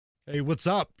Hey, what's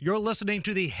up? You're listening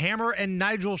to the Hammer and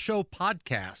Nigel Show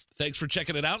podcast. Thanks for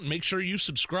checking it out, and make sure you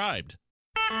subscribed.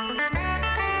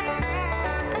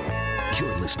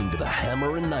 You're listening to the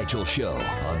Hammer and Nigel Show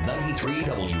on 93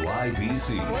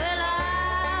 WIBC. Well,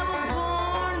 I was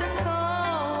born to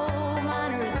coal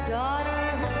miner's daughter.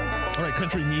 All right,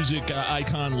 country music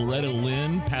icon Loretta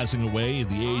Lynn passing away at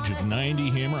the age of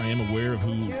 90. Hammer, I am aware of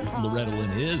who Loretta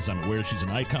Lynn is. I'm aware she's an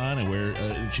icon. I'm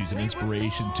aware she's an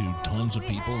inspiration to tons of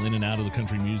people in and out of the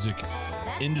country music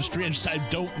industry. I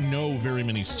don't know very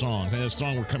many songs. And the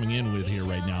song we're coming in with here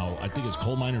right now, I think it's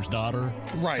Coal Miner's Daughter.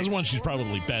 Right. That's the one she's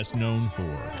probably best known for.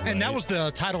 Right? And that was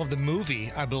the title of the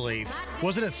movie, I believe.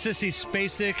 Wasn't it Sissy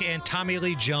Spacek and Tommy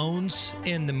Lee Jones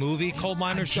in the movie Coal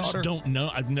Miner's Daughter? I don't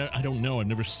know. I don't know. I've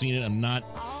never seen it. I'm not...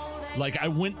 Like, I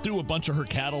went through a bunch of her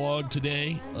catalog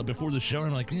today before the show, and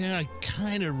I'm like, yeah, I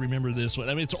kind of remember this one.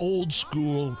 I mean, it's old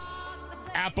school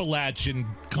Appalachian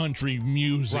country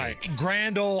music. Right.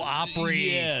 Grand Ole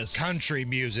Opry country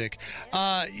music.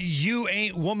 You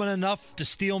Ain't Woman Enough to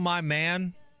Steal My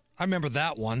Man. I remember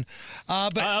that one.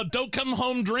 But don't come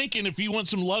home drinking if you want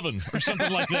some lovin' or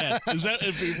something like that. Is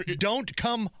that don't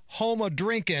come home a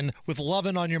drinking with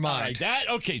lovin' on your mind. That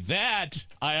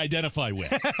I identify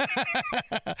with.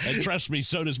 And trust me,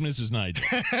 so does Mrs. Nigel.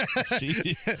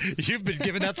 You've been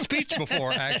given that speech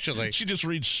before, actually. She just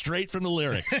reads straight from the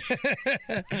lyrics.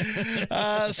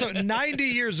 So 90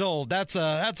 years old. That's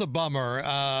a bummer.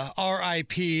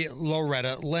 R.I.P.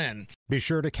 Loretta Lynn. Be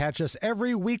sure to catch us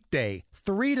every weekday,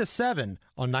 3 to 7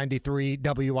 on 93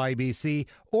 WIBC,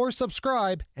 or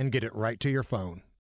subscribe and get it right to your phone.